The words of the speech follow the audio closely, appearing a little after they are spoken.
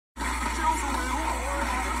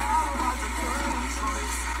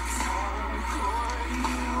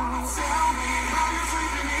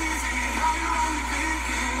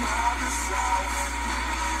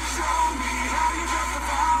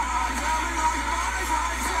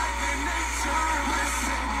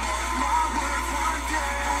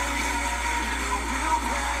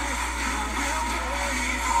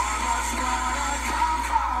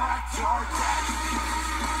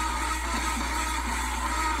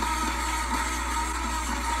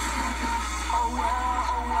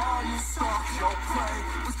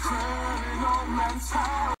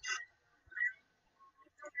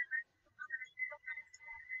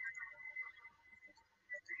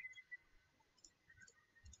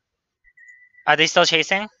Are they still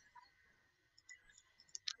chasing?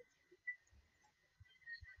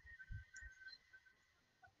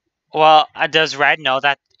 Well, does Red know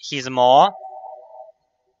that he's a mole?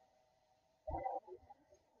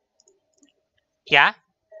 Yeah?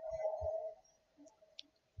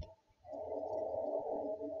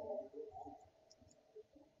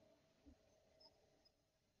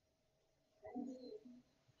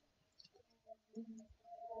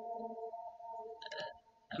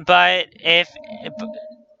 But if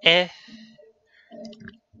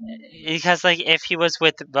because like if he was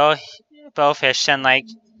with Bowfish, then like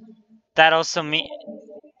that also mean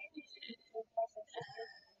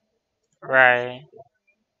right.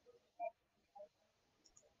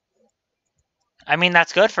 I mean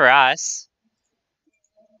that's good for us.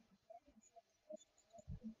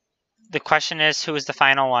 The question is who is the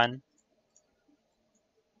final one?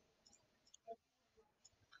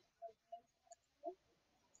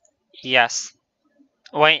 Yes.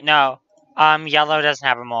 Wait, no. Yellow doesn't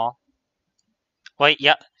have a mole. Wait,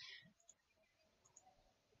 yeah.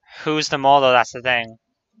 Who's the mole though? That's the thing.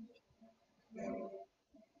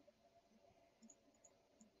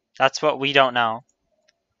 That's what we don't know.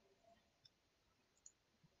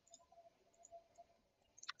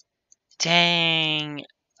 Dang.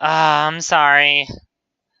 I'm sorry.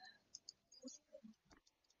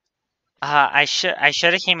 I should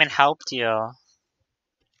have came and helped you.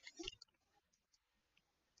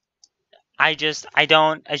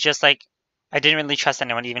 It's just like I didn't really trust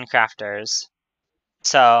anyone, even crafters.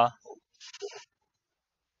 So,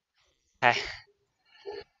 okay.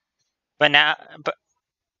 But now,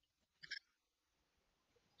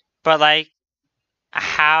 but like,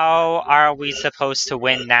 how are we supposed to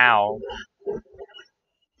win now?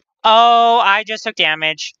 Oh, I just took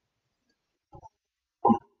damage.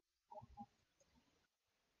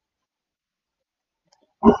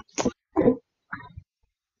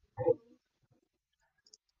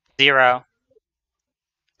 Zero.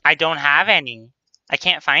 I don't have any. I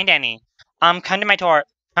can't find any. Come to my tor.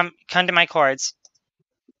 Come to my cords.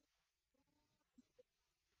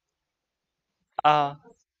 Oh,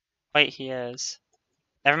 wait, he is.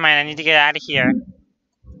 Never mind. I need to get out of here.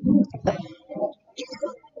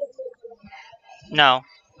 No.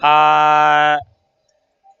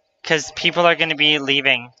 Because people are going to be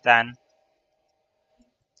leaving then.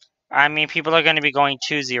 I mean, people are going to be going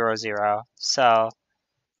to 0-0. So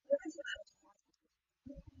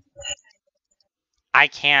I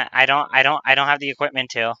can't. I don't have the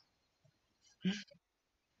equipment to.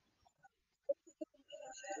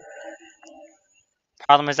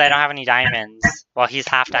 Problem is I don't have any diamonds. Well, he's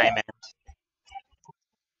half diamond.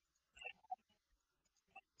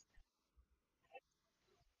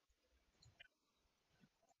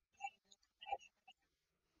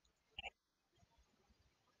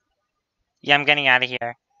 Yeah, I'm getting out of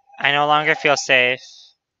here. I no longer feel safe.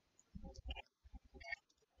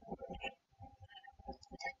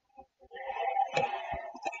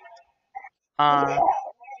 Uh,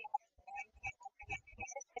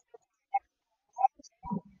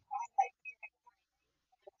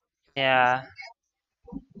 yeah.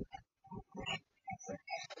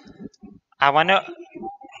 I wonder.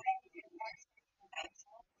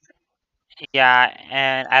 Yeah,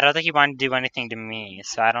 and I don't think he wanted to do anything to me,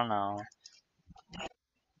 so I don't know.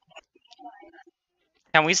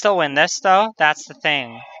 Can we still win this though? That's the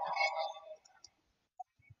thing.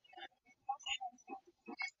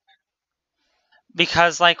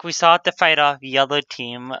 Because like we still have to fight off yellow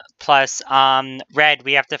team plus red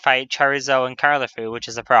we have to fight Charizo and Carlifu, which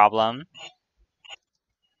is a problem.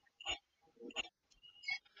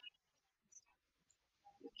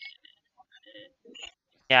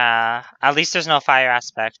 Yeah, at least there's no fire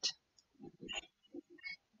aspect.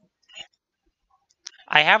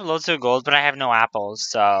 I have loads of gold, but I have no apples,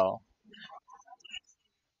 so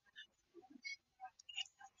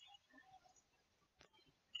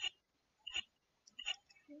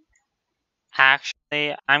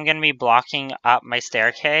actually I'm gonna be blocking up my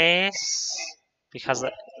staircase because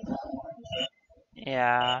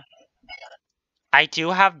yeah. I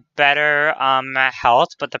do have better health,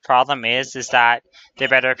 but the problem is that they're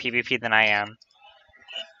better at PvP than I am.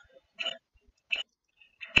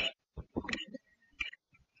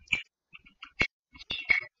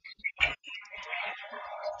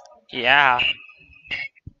 Yeah.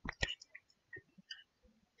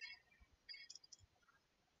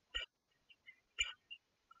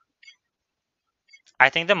 I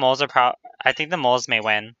think the moles I think the moles may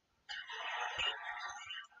win.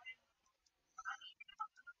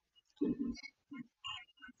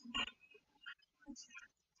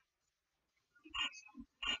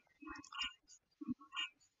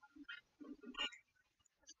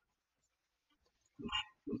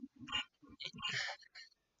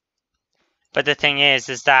 But the thing is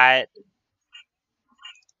that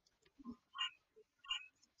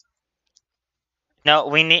no,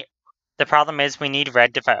 we need. The problem is we need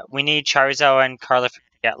red to fight. We need Charizard and Carlifu to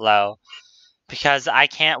get low because I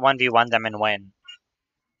can't 1v1 them and win.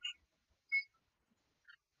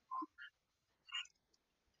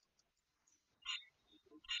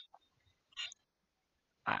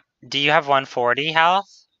 Do you have 140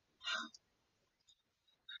 health?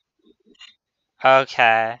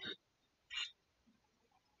 Okay.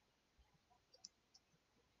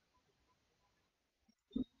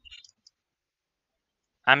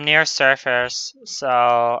 I'm near surface,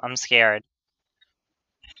 so I'm scared.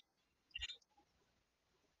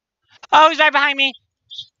 Oh, he's right behind me!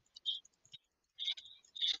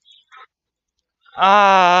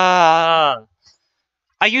 Ah!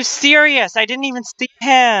 Are you serious? I didn't even see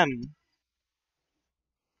him!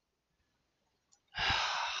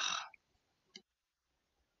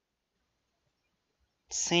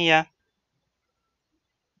 See ya.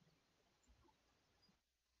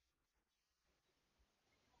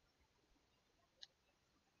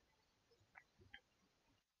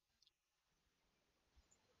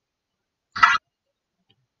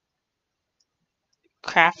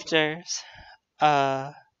 Crafters.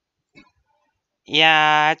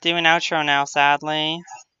 Yeah, do an outro now, sadly.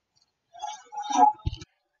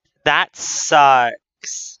 That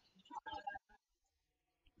sucks.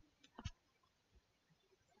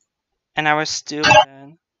 And I was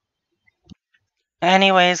stupid.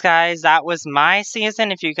 Anyways, guys, that was my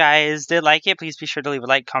season. If you guys did like it, please be sure to leave a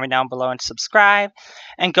like, comment down below, and subscribe.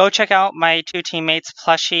 And go check out my two teammates,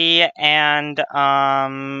 Plushie and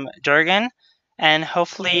Durgan. And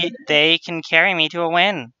hopefully they can carry me to a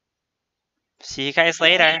win. See you guys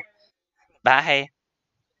later. Bye.